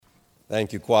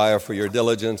Thank you, choir, for your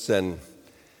diligence and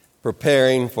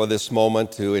preparing for this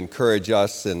moment to encourage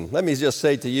us. And let me just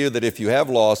say to you that if you have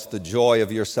lost the joy of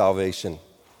your salvation,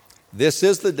 this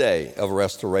is the day of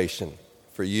restoration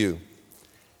for you.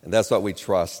 And that's what we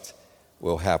trust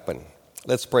will happen.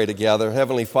 Let's pray together.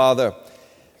 Heavenly Father,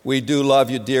 we do love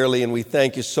you dearly, and we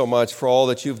thank you so much for all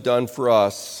that you've done for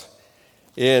us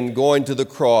in going to the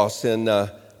cross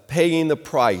and paying the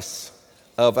price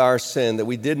of our sin that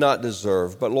we did not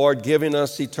deserve, but Lord, giving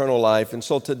us eternal life. And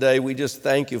so today we just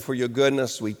thank you for your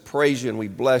goodness. We praise you and we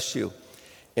bless you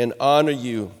and honor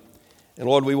you. And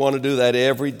Lord, we want to do that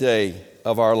every day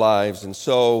of our lives. And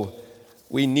so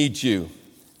we need you,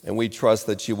 and we trust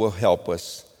that you will help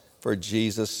us for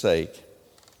Jesus' sake.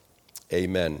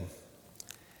 Amen.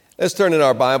 Let's turn in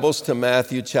our Bibles to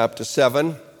Matthew chapter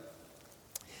 7.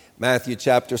 Matthew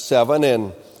chapter 7,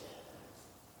 and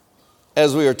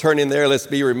as we are turning there, let's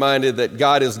be reminded that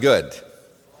God is good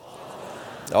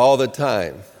all the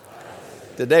time.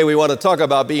 Today we want to talk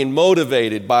about being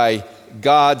motivated by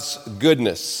God's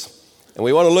goodness. And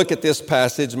we want to look at this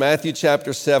passage, Matthew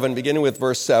chapter 7, beginning with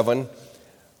verse 7,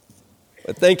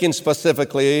 but thinking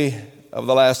specifically of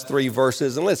the last three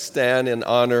verses. And let's stand in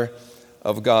honor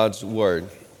of God's word.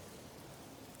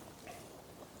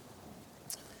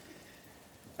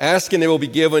 Ask and it will be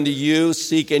given to you,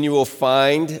 seek and you will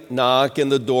find, knock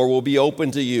and the door will be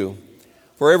open to you.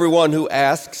 For everyone who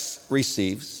asks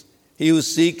receives, he who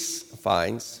seeks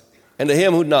finds, and to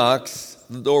him who knocks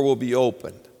the door will be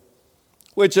opened.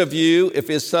 Which of you, if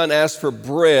his son asks for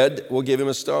bread, will give him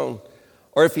a stone?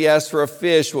 Or if he asks for a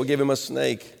fish, will give him a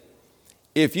snake?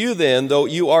 If you then, though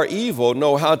you are evil,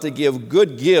 know how to give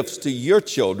good gifts to your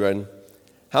children,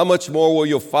 how much more will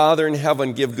your Father in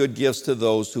heaven give good gifts to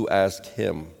those who ask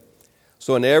him?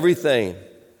 So in everything,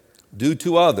 do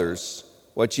to others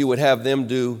what you would have them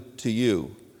do to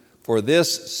you. For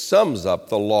this sums up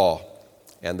the law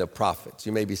and the prophets.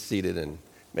 You may be seated, and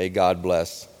may God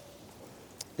bless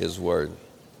his word.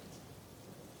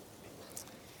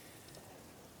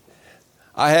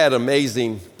 I had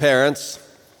amazing parents.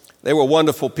 They were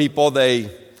wonderful people. They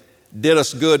did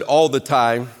us good all the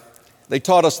time. They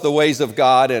taught us the ways of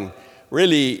God and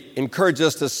really encouraged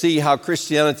us to see how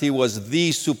Christianity was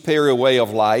the superior way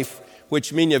of life,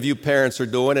 which many of you parents are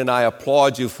doing, and I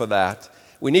applaud you for that.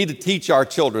 We need to teach our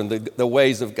children the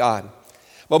ways of God.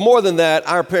 But more than that,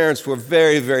 our parents were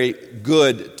very, very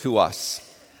good to us.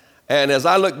 And as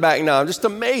I look back now, I'm just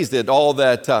amazed at all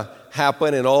that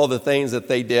happened and all the things that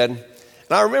they did. And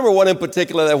I remember one in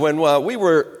particular that when we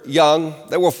were young,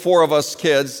 there were four of us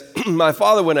kids. My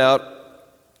father went out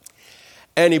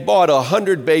and he bought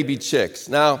 100 baby chicks.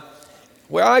 Now,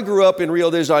 where I grew up in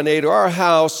Rio de Janeiro, our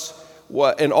house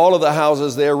and all of the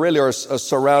houses there really are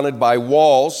surrounded by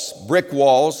walls, brick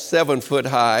walls, 7 foot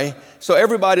high. So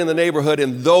everybody in the neighborhood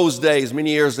in those days,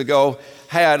 many years ago,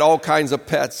 had all kinds of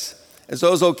pets. And so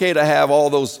it was okay to have all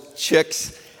those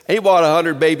chicks. And he bought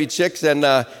 100 baby chicks,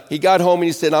 and he got home and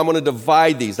he said, I'm going to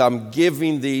divide these. I'm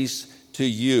giving these to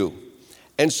you.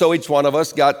 And so each one of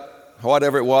us got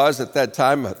whatever it was at that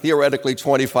time, theoretically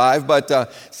 25,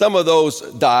 but some of those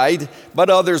died, but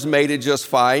others made it just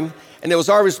fine. And it was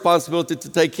our responsibility to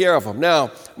take care of them. Now,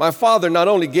 my father not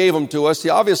only gave them to us,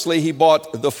 he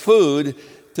bought the food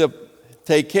to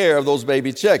take care of those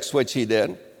baby chicks, which he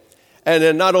did. And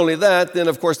then not only that, then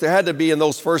of course there had to be in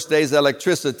those first days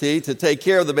electricity to take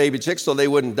care of the baby chicks so they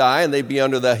wouldn't die and they'd be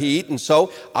under the heat. And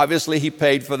so obviously he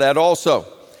paid for that also.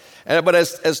 But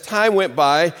as time went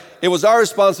by, it was our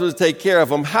responsibility to take care of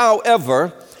them.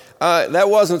 However, that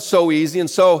wasn't so easy. And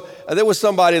so there was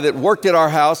somebody that worked at our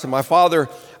house, and my father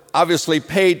obviously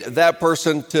paid that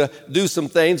person to do some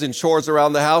things and chores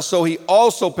around the house. So he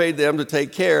also paid them to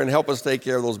take care and help us take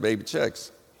care of those baby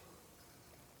chicks.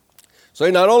 So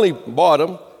he not only bought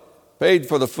them, paid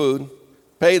for the food,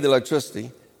 paid the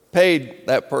electricity, paid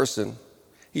that person,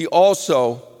 he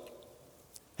also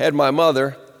had my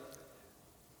mother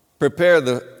prepare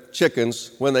the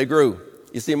chickens when they grew.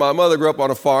 You see, my mother grew up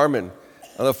on a farm, and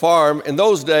on the farm, in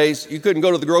those days, you couldn't go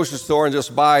to the grocery store and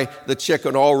just buy the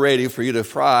chicken all ready for you to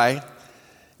fry.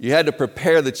 You had to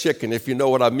prepare the chicken, if you know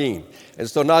what I mean. And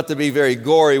so not to be very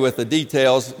gory with the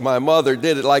details, my mother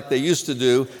did it like they used to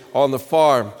do on the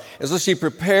farm. And so she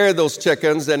prepared those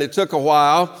chickens, and it took a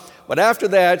while. But after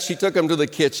that, she took them to the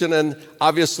kitchen and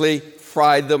obviously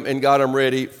fried them and got them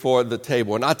ready for the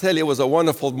table. And I tell you, it was a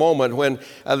wonderful moment when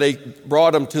they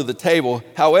brought them to the table.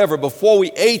 However, before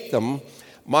we ate them,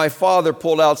 my father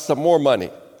pulled out some more money.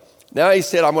 Now he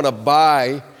said, I'm going to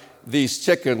buy these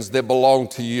chickens that belong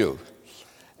to you.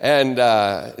 And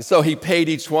so he paid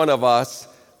each one of us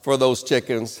for those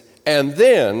chickens. And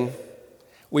then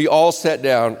we all sat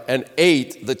down and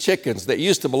ate the chickens that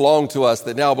used to belong to us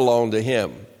that now belong to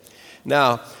him.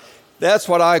 Now, that's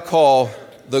what I call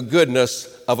the goodness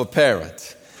of a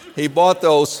parent. He bought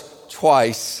those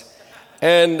twice.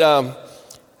 And,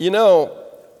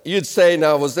 you'd say,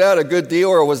 now, was that a good deal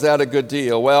or was that a good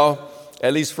deal? Well,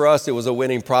 at least for us, it was a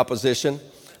winning proposition.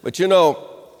 But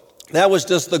that was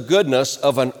just the goodness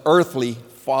of an earthly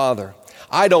father.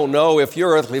 I don't know if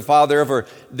your earthly father ever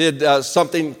did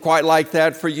something quite like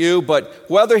that for you, but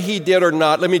whether he did or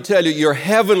not, let me tell you, your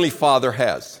heavenly Father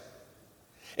has.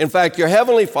 In fact, your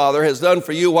heavenly Father has done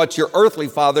for you what your earthly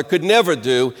father could never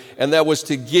do, and that was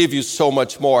to give you so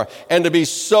much more and to be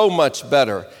so much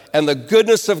better. And the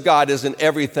goodness of God is in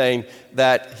everything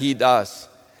that he does.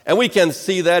 And we can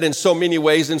see that in so many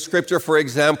ways in Scripture. For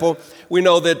example, we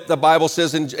know that the Bible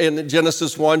says in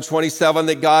Genesis 1:27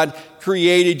 that God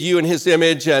created you in his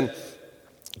image, and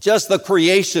just the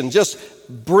creation, just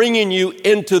bringing you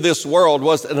into this world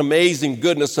was an amazing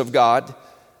goodness of God.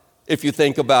 If you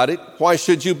think about it, why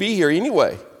should you be here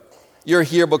anyway? You're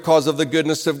here because of the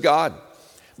goodness of God.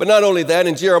 But not only that,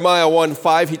 in Jeremiah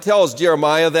 1:5, he tells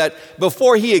Jeremiah that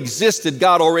before he existed,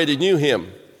 God already knew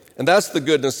him. And that's the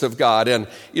goodness of God. And,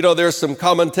 there's some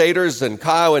commentators, and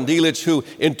Kyle and Delitzsch, who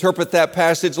interpret that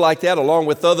passage like that, along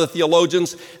with other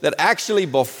theologians, that actually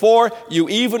before you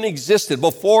even existed,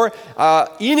 before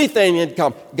anything had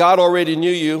come, God already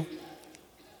knew you.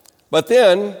 But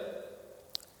then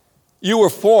you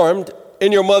were formed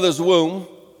in your mother's womb,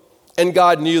 and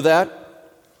God knew that.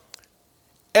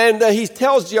 And he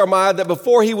tells Jeremiah that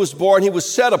before he was born, he was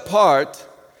set apart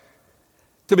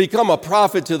to become a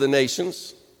prophet to the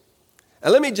nations.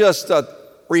 And let me just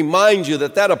remind you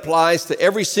that applies to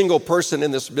every single person in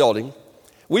this building.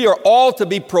 We are all to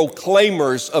be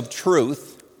proclaimers of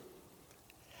truth.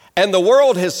 And the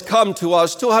world has come to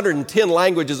us. 210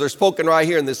 languages are spoken right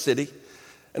here in this city.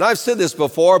 And I've said this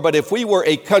before, but if we were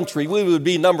a country, we would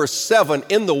be number 7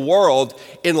 in the world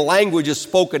in languages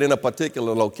spoken in a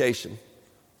particular location.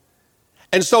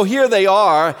 And so here they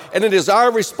are, and it is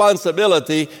our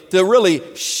responsibility to really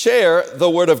share the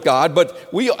Word of God.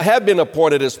 But we have been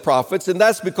appointed as prophets, and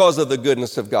that's because of the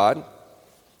goodness of God.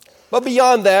 But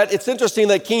beyond that, it's interesting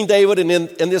that King David, in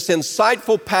this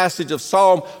insightful passage of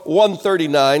Psalm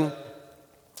 139,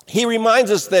 he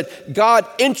reminds us that God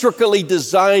intricately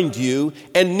designed you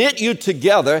and knit you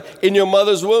together in your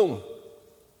mother's womb.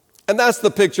 And that's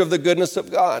the picture of the goodness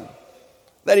of God,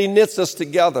 that he knits us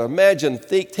together. Imagine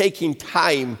taking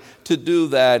time to do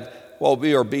that while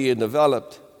we are being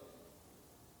developed.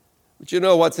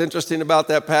 But what's interesting about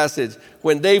that passage?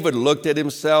 When David looked at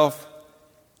himself,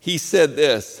 he said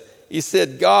this. He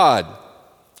said, God,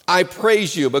 I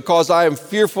praise you because I am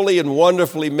fearfully and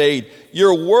wonderfully made.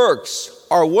 Your works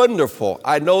are wonderful.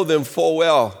 I know them full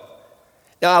well.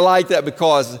 Now, I like that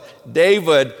because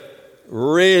David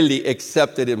really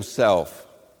accepted himself.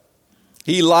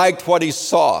 He liked what he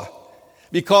saw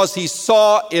because he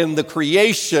saw in the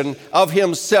creation of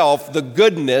himself the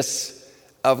goodness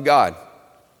of God.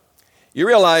 You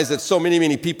realize that so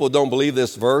many people don't believe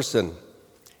this verse, and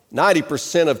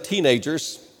 90% of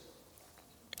teenagers,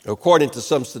 according to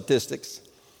some statistics,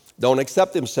 don't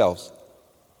accept themselves.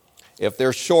 If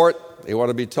they're short, they want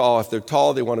to be tall. If they're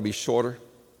tall, they want to be shorter.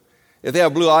 If they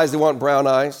have blue eyes, they want brown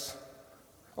eyes,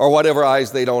 or whatever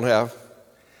eyes they don't have.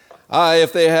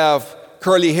 If they have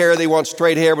curly hair, they want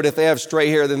straight hair, but if they have straight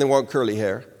hair, then they want curly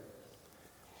hair.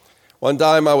 One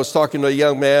time I was talking to a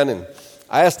young man, and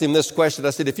I asked him this question. I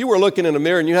said, if you were looking in a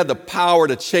mirror and you had the power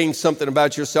to change something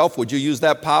about yourself, would you use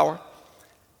that power?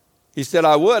 He said,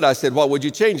 I would. I said, what would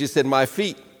you change? He said, my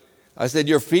feet. I said,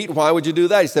 your feet? Why would you do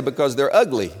that? He said, because they're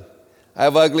ugly. I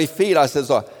have ugly feet. I said,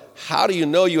 so how do you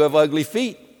know you have ugly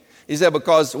feet? He said,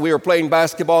 because we were playing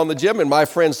basketball in the gym, and my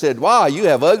friend said, wow, you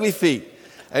have ugly feet.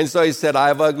 And so he said, I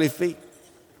have ugly feet.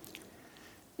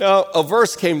 Now, a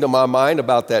verse came to my mind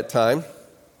about that time.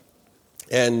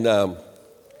 And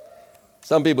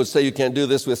some people say you can't do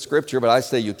this with Scripture, but I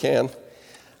say you can.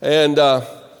 And I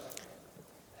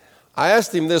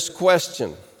asked him this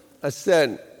question. I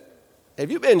said,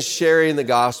 have you been sharing the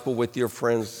gospel with your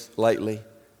friends lately?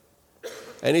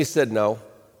 And he said, no.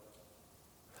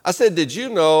 I said, did you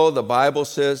know the Bible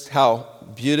says how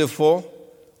beautiful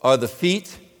are the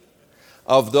feet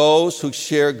of those who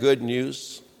share good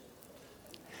news?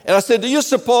 And I said, do you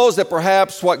suppose that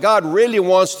perhaps what God really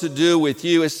wants to do with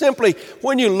you is simply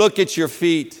when you look at your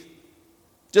feet,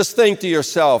 just think to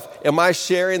yourself, am I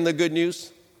sharing the good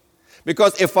news?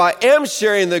 Because if I am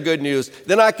sharing the good news,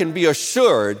 then I can be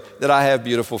assured that I have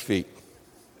beautiful feet.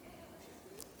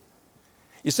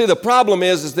 You see, the problem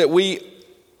is that we,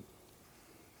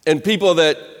 and people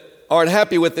that aren't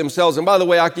happy with themselves. And by the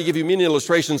way, I could give you many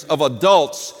illustrations of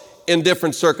adults in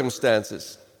different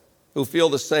circumstances who feel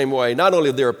the same way, not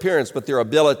only their appearance, but their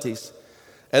abilities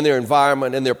and their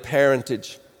environment and their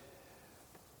parentage.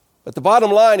 But the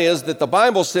bottom line is that the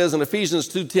Bible says in Ephesians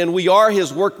 2:10, we are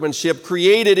His workmanship,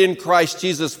 created in Christ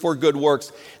Jesus for good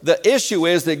works. The issue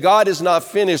is that God is not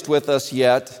finished with us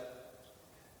yet.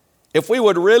 If we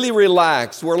would really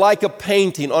relax, we're like a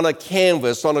painting on a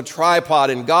canvas, on a tripod,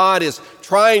 and God is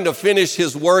trying to finish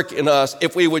His work in us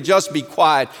if we would just be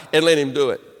quiet and let Him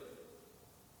do it.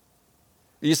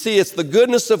 You see, it's the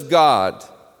goodness of God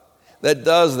that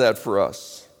does that for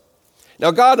us. Now,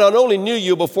 God not only knew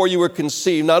you before you were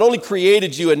conceived, not only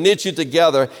created you and knit you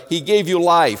together, He gave you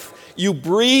life. You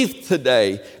breathe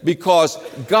today because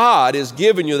God is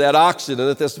giving you that oxygen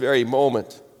at this very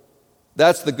moment.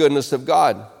 That's the goodness of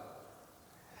God.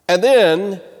 And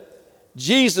then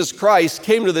Jesus Christ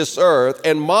came to this earth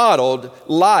and modeled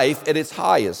life at its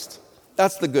highest.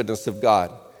 That's the goodness of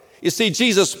God. You see,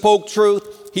 Jesus spoke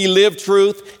truth. He lived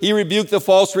truth. He rebuked the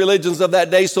false religions of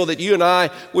that day so that you and I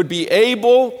would be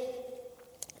able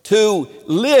to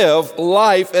live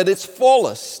life at its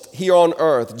fullest here on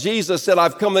earth. Jesus said,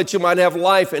 I've come that you might have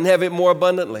life and have it more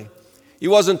abundantly. He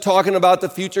wasn't talking about the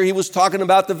future. He was talking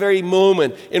about the very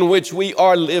moment in which we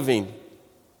are living.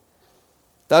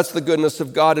 That's the goodness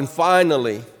of God. And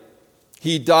finally,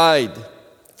 He died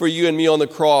for you and me on the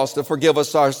cross to forgive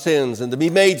us our sins and to be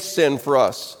made sin for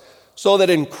us, so that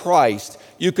in Christ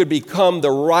you could become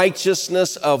the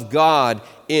righteousness of God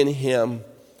in Him.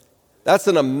 That's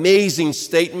an amazing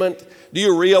statement. Do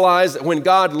you realize that when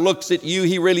God looks at you,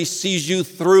 He really sees you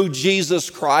through Jesus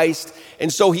Christ?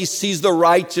 And so He sees the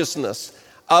righteousness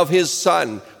of His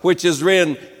Son, which is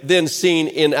then seen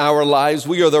in our lives.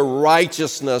 We are the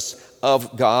righteousness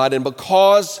of God. And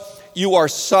because you are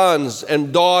sons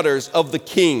and daughters of the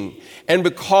King, and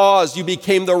because you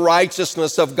became the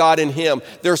righteousness of God in Him,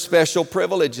 there are special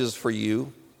privileges for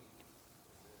you.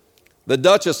 The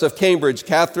Duchess of Cambridge,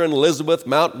 Catherine Elizabeth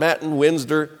Mountbatten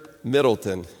Windsor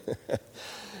Middleton,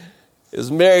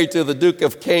 is married to the Duke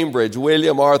of Cambridge,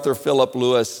 William Arthur Philip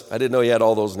Lewis. I didn't know he had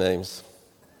all those names.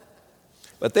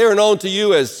 But they are known to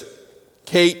you as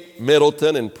Kate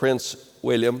Middleton and Prince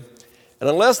William. And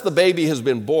unless the baby has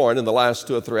been born in the last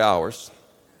 2 or 3 hours,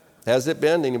 has it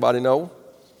been? Anybody know?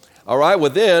 All right, well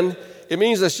then, it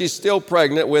means that she's still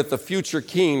pregnant with the future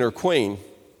king or queen.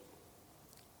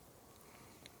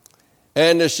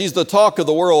 And she's the talk of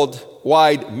the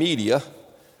worldwide media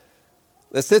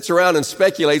that sits around and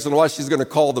speculates on what she's going to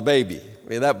call the baby. I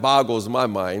mean, that boggles my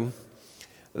mind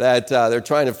that they're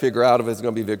trying to figure out if it's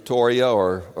going to be Victoria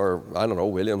or I don't know,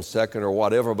 William II or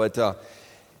whatever. But,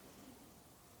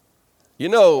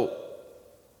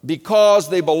 because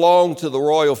they belong to the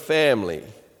royal family,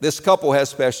 this couple has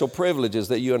special privileges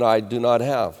that you and I do not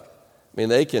have. I mean,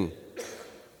 they can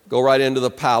go right into the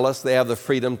palace. They have the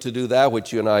freedom to do that,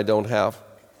 which you and I don't have.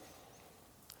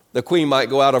 The queen might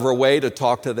go out of her way to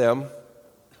talk to them.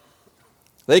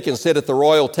 They can sit at the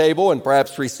royal table and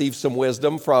perhaps receive some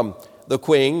wisdom from the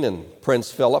queen and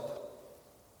Prince Philip.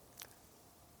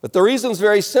 But the reason's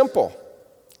very simple.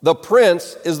 The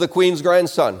prince is the queen's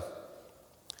grandson.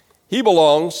 He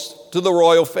belongs to the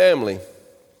royal family.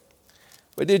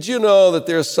 But did you know that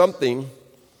there's something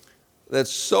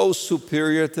that's so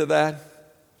superior to that?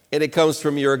 And it comes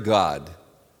from your God.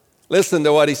 Listen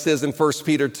to what He says in 1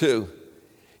 Peter 2.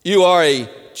 You are a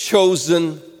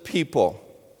chosen people,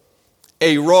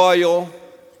 a royal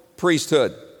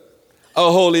priesthood,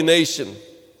 a holy nation,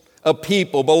 a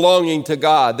people belonging to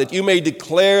God, that you may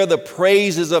declare the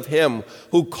praises of Him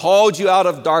who called you out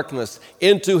of darkness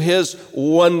into His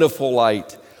wonderful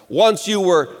light. Once you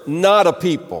were not a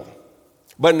people,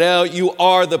 but now you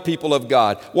are the people of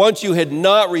God. Once you had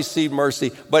not received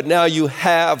mercy, but now you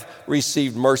have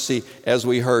received mercy, as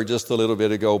we heard just a little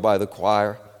bit ago by the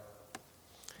choir.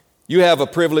 You have a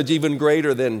privilege even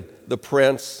greater than the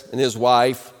prince and his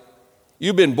wife.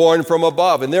 You've been born from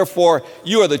above, and therefore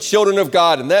you are the children of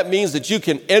God, and that means that you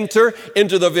can enter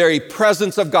into the very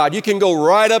presence of God. You can go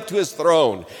right up to His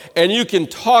throne, and you can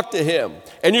talk to Him,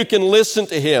 and you can listen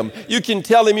to Him. You can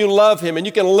tell Him you love Him, and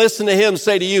you can listen to Him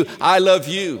say to you, I love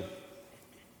you.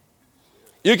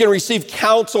 You can receive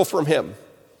counsel from Him.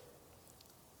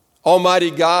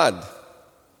 Almighty God.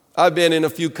 I've been in a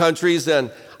few countries, and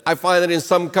I find that in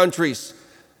some countries,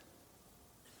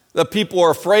 the people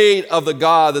are afraid of the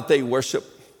God that they worship.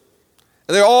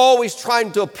 And they're always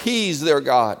trying to appease their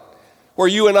God, where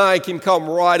you and I can come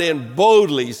right in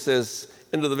boldly, he says,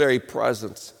 into the very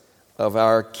presence of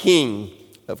our King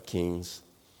of Kings.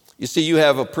 You see, you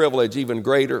have a privilege even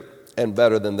greater and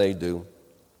better than they do.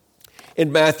 In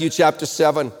Matthew chapter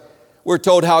 7, We're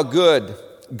told how good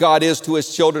God is to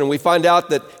his children. We find out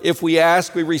that if we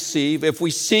ask, we receive. If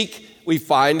we seek, we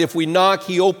find. If we knock,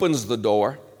 he opens the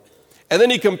door. And then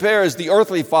he compares the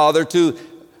earthly father to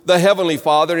the heavenly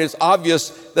father. And it's obvious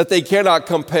that they cannot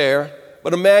compare.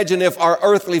 But imagine if our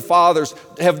earthly fathers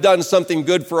have done something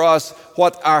good for us,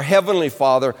 what our heavenly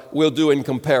Father will do in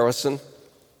comparison.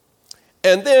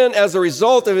 And then as a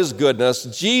result of his goodness,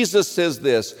 Jesus says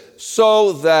this,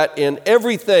 so that in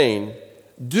everything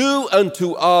do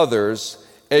unto others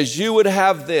as you would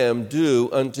have them do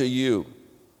unto you.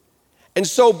 And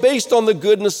so based on the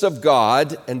goodness of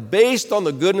God,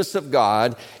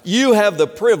 you have the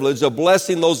privilege of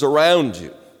blessing those around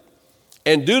you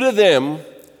and do to them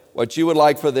what you would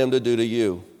like for them to do to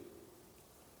you.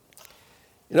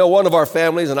 You know, one of our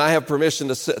families, and I have permission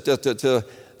to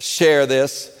share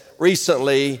this,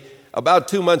 recently, about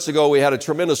 2 months ago, we had a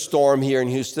tremendous storm here in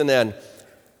Houston, and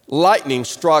lightning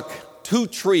struck 2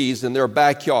 trees in their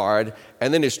backyard,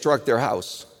 and then it struck their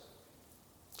house.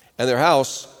 And their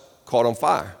house caught on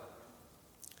fire.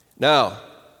 Now,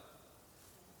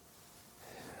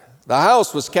 the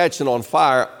house was catching on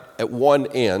fire at one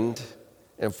end,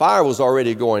 and fire was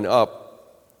already going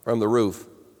up from the roof.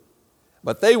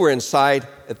 But they were inside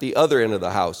at the other end of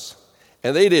the house,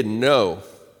 and they didn't know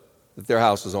that their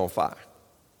house was on fire.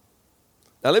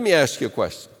 Now, let me ask you a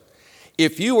question.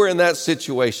 If you were in that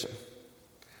situation,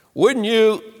 wouldn't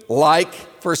you like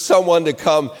for someone to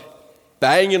come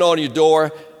banging on your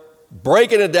door,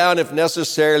 breaking it down if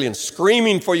necessary, and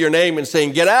screaming for your name and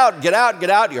saying, "Get out, get out, get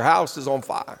out, your house is on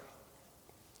fire"?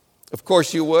 Of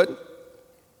course you would.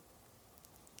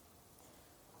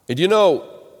 And you know,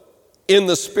 in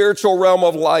the spiritual realm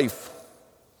of life,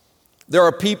 there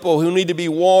are people who need to be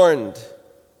warned.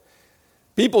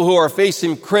 People who are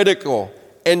facing critical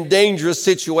and dangerous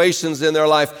situations in their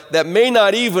life that may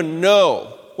not even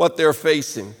know what they're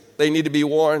facing. They need to be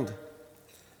warned.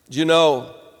 Do you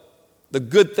know, the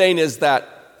good thing is that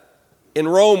in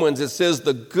Romans it says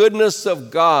the goodness of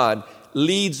God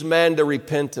leads man to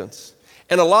repentance.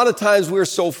 And a lot of times we're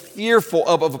so fearful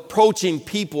of approaching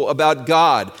people about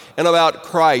God and about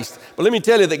Christ. But let me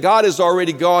tell you that God has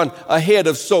already gone ahead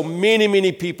of so many,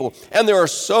 many people. And there are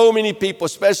so many people,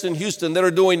 especially in Houston, that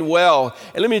are doing well.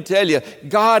 And let me tell you,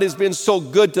 God has been so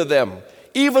good to them.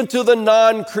 Even to the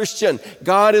non-Christian,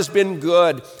 God has been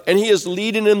good, and he is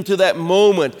leading them to that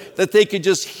moment that they could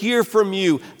just hear from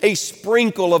you a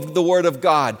sprinkle of the Word of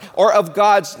God or of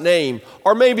God's name,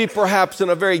 or maybe perhaps in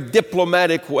a very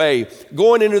diplomatic way,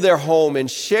 going into their home and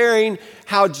sharing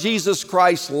how Jesus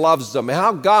Christ loves them,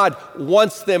 how God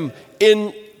wants them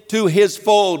into his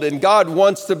fold, and God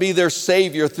wants to be their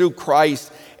Savior through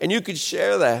Christ, and you could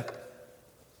share that.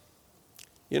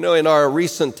 You know, in our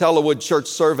recent Telewood Church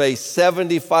survey,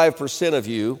 75% of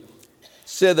you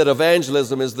said that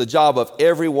evangelism is the job of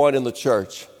everyone in the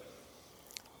church.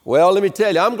 Well, let me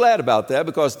tell you, I'm glad about that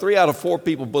because 3 out of 4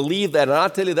 people believe that, and I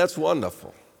tell you that's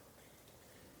wonderful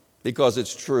because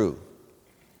it's true.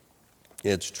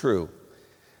 It's true.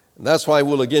 And that's why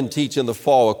we'll again teach in the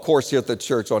fall a course here at the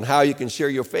church on how you can share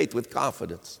your faith with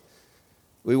confidence.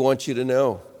 We want you to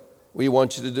know. We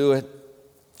want you to do it.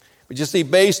 But you see,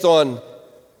 based on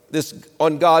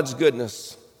God's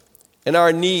goodness and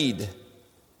our need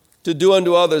to do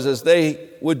unto others as they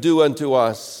would do unto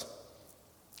us,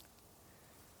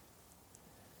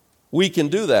 we can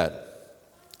do that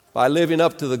by living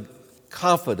up to the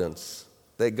confidence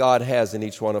that God has in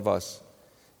each one of us.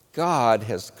 God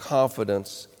has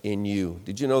confidence in you.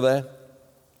 Did you know that?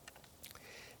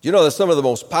 Do you know that some of the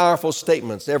most powerful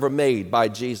statements ever made by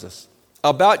Jesus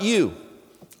about you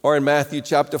are in Matthew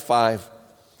chapter 5?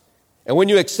 And when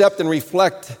you accept and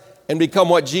reflect and become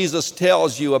what Jesus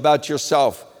tells you about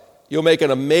yourself, you'll make an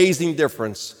amazing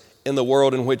difference in the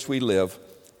world in which we live.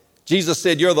 Jesus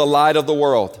said, "You're the light of the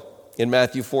world," in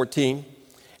Matthew 14.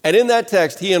 And in that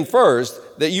text, he infers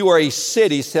that you are a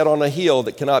city set on a hill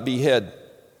that cannot be hid.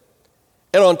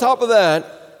 And on top of that,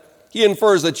 he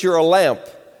infers that you're a lamp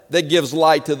that gives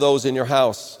light to those in your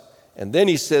house. And then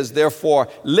he says, "Therefore,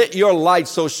 let your light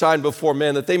so shine before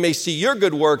men that they may see your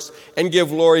good works and give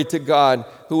glory to God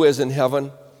who is in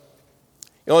heaven."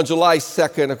 On July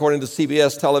 2nd, according to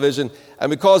CBS television, and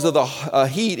because of the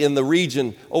heat in the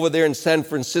region over there in San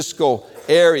Francisco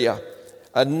area,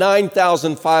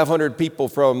 9,500 people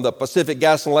from the Pacific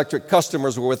Gas and Electric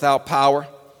customers were without power.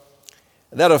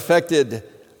 That affected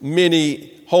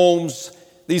many homes.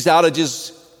 These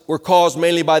outages were caused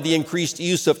mainly by the increased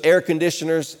use of air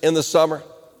conditioners in the summer,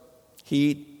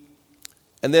 heat,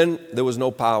 and then there was no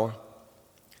power.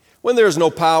 When there's no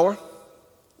power,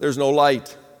 there's no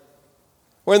light.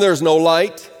 When there's no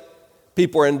light,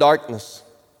 people are in darkness.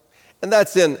 And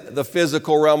that's in the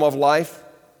physical realm of life,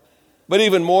 but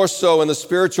even more so in the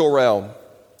spiritual realm.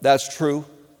 That's true.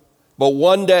 But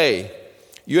one day,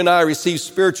 you and I receive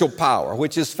spiritual power,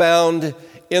 which is found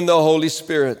in the Holy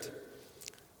Spirit.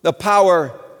 The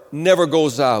power never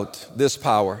goes out, this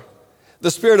power. The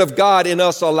Spirit of God in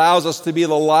us allows us to be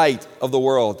the light of the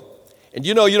world. And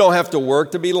you know you don't have to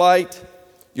work to be light.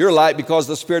 You're light because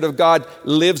the Spirit of God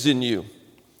lives in you.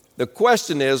 The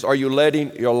question is, are you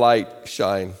letting your light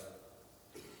shine?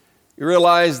 You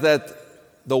realize that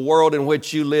the world in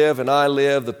which you live and I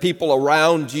live, the people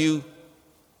around you,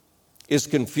 is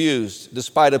confused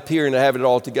despite appearing to have it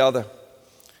all together.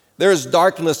 There is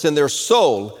darkness in their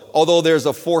soul, although there's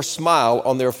a forced smile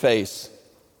on their face.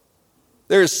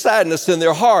 There is sadness in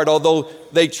their heart, although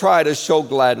they try to show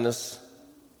gladness.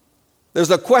 There's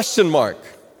a question mark,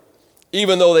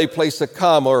 even though they place a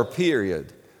comma or a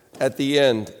period at the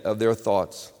end of their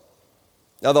thoughts.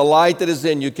 Now, the light that is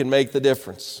in you can make the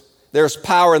difference. There's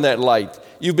power in that light.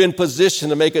 You've been positioned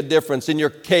to make a difference in your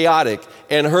chaotic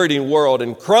and hurting world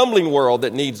and crumbling world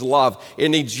that needs love. It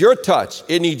needs your touch.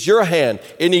 It needs your hand.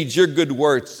 It needs your good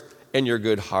words and your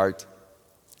good heart.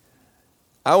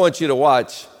 I want you to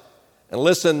watch and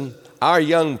listen. Our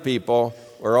young people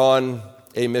were on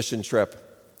a mission trip,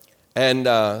 and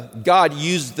God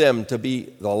used them to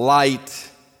be the light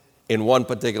in one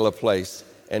particular place.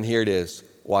 And here it is.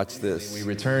 Watch this. We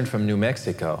returned from New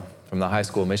Mexico from the high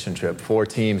school mission trip. 4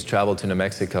 teams traveled to New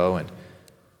Mexico and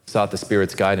sought the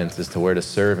Spirit's guidance as to where to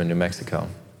serve in New Mexico.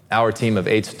 Our team of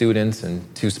 8 students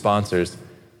and 2 sponsors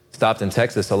stopped in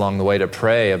Texas along the way to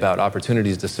pray about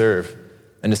opportunities to serve.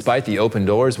 And despite the open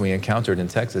doors we encountered in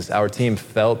Texas, our team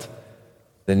felt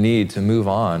the need to move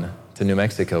on to New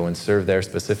Mexico and serve there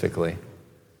specifically.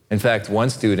 In fact, one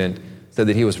student said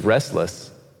that he was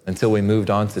restless until we moved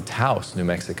on to Taos, New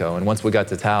Mexico. And once we got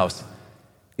to Taos,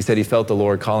 he said he felt the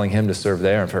Lord calling him to serve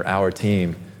there and for our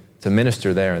team to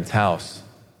minister there in Taos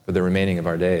for the remaining of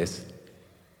our days.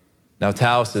 Now,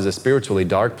 Taos is a spiritually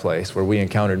dark place where we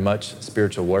encountered much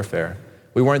spiritual warfare.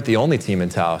 We weren't the only team in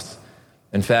Taos.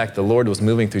 In fact, the Lord was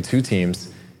moving through 2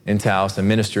 teams in Taos and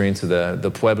ministering to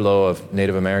the pueblo of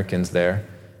Native Americans there,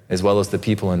 as well as the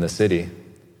people in the city.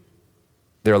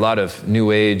 There are a lot of New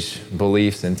Age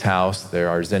beliefs in Taos. There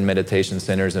are Zen meditation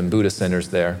centers and Buddhist centers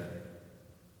there.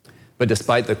 But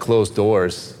despite the closed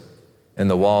doors and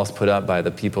the walls put up by the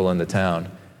people in the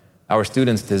town, our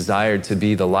students desired to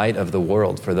be the light of the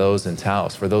world for those in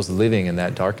Taos, for those living in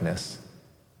that darkness.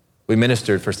 We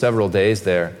ministered for several days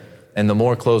there, and the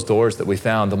more closed doors that we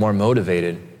found, the more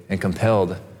motivated and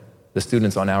compelled the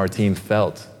students on our team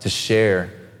felt to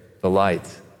share the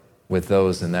light with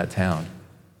those in that town.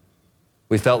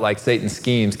 We felt like Satan's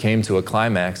schemes came to a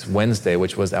climax Wednesday,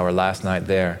 which was our last night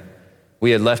there.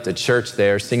 We had left a church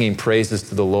there singing praises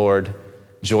to the Lord,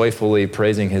 joyfully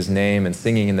praising his name and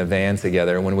singing in the van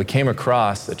together when we came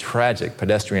across a tragic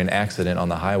pedestrian accident on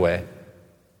the highway.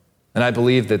 And I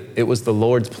believe that it was the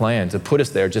Lord's plan to put us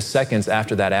there just seconds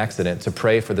after that accident to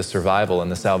pray for the survival and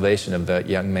the salvation of that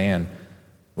young man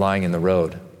lying in the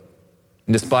road.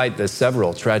 And despite the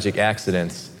several tragic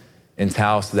accidents in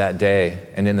Taos that day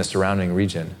and in the surrounding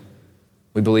region,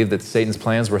 we believe that Satan's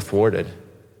plans were thwarted,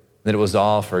 that it was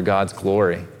all for God's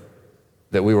glory,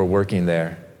 that we were working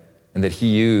there, and that he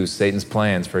used Satan's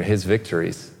plans for his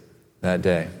victories that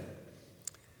day.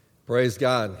 Praise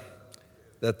God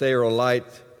that they are a light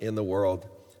in the world.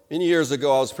 Many years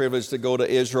ago, I was privileged to go to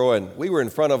Israel, and we were in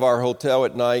front of our hotel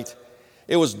at night.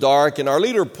 It was dark, and our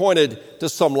leader pointed to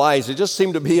some lights. It just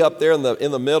seemed to be up there in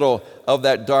the middle of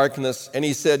that darkness, and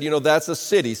he said, that's a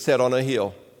city set on a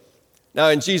hill. Now,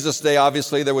 in Jesus' day,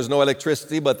 obviously, there was no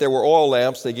electricity, but there were oil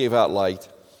lamps. They gave out light.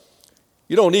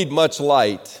 You don't need much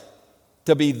light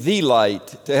to be the light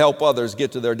to help others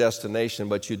get to their destination,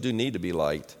 but you do need to be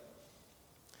light.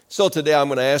 So today I'm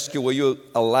going to ask you, will you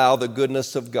allow the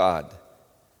goodness of God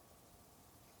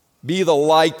be the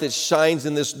light that shines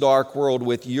in this dark world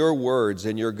with your words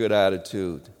and your good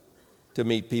attitude to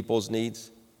meet people's needs?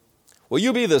 Will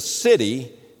you be the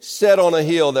city set on a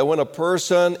hill that when a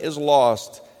person is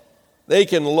lost, they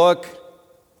can look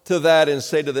to that and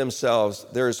say to themselves,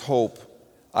 there is hope.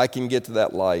 I can get to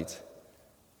that light.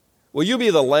 Will you be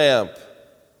the lamp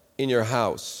in your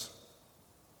house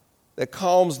that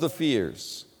calms the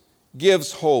fears,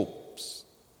 gives hopes,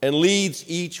 and leads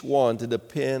each one to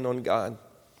depend on God?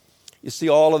 You see,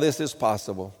 all of this is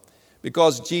possible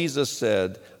because Jesus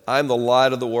said, I'm the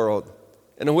light of the world,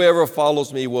 and whoever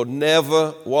follows me will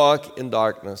never walk in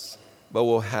darkness, but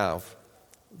will have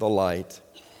the light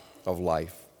of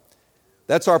life.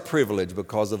 That's our privilege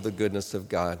because of the goodness of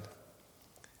God.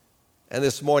 And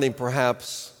this morning,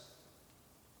 perhaps,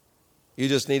 You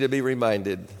just need to be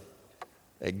reminded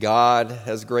that God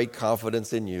has great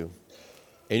confidence in you,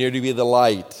 and you're to be the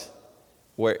light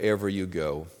wherever you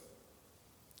go.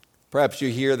 Perhaps you're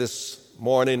here this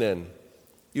morning and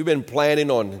you've been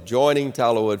planning on joining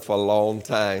Tallowood for a long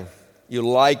time. You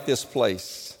like this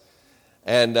place,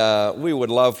 and we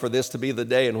would love for this to be the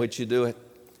day in which you do it.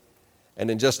 And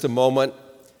in just a moment,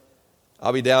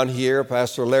 I'll be down here.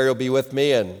 Pastor Larry will be with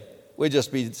me, and we'd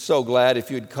just be so glad if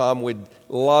you'd come. We'd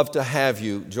love to have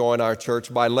you join our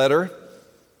church by letter.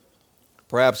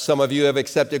 Perhaps some of you have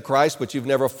accepted Christ, but you've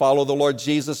never followed the Lord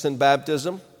Jesus in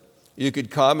baptism. You could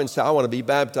come and say, I want to be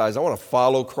baptized. I want to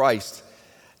follow Christ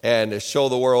and show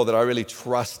the world that I really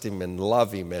trust Him and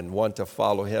love Him and want to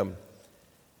follow Him.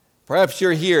 Perhaps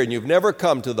you're here and you've never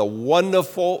come to the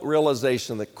wonderful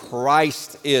realization that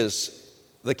Christ is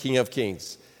the King of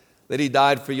Kings, that He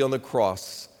died for you on the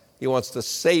cross. He wants to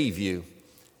save you.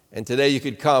 And today you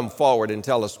could come forward and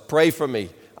tell us, pray for me.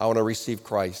 I want to receive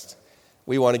Christ.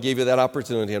 We want to give you that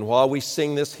opportunity. And while we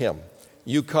sing this hymn,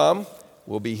 you come.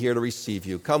 We'll be here to receive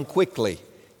you. Come quickly.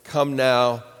 Come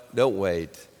now. Don't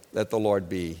wait. Let the Lord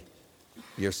be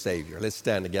your Savior. Let's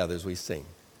stand together as we sing.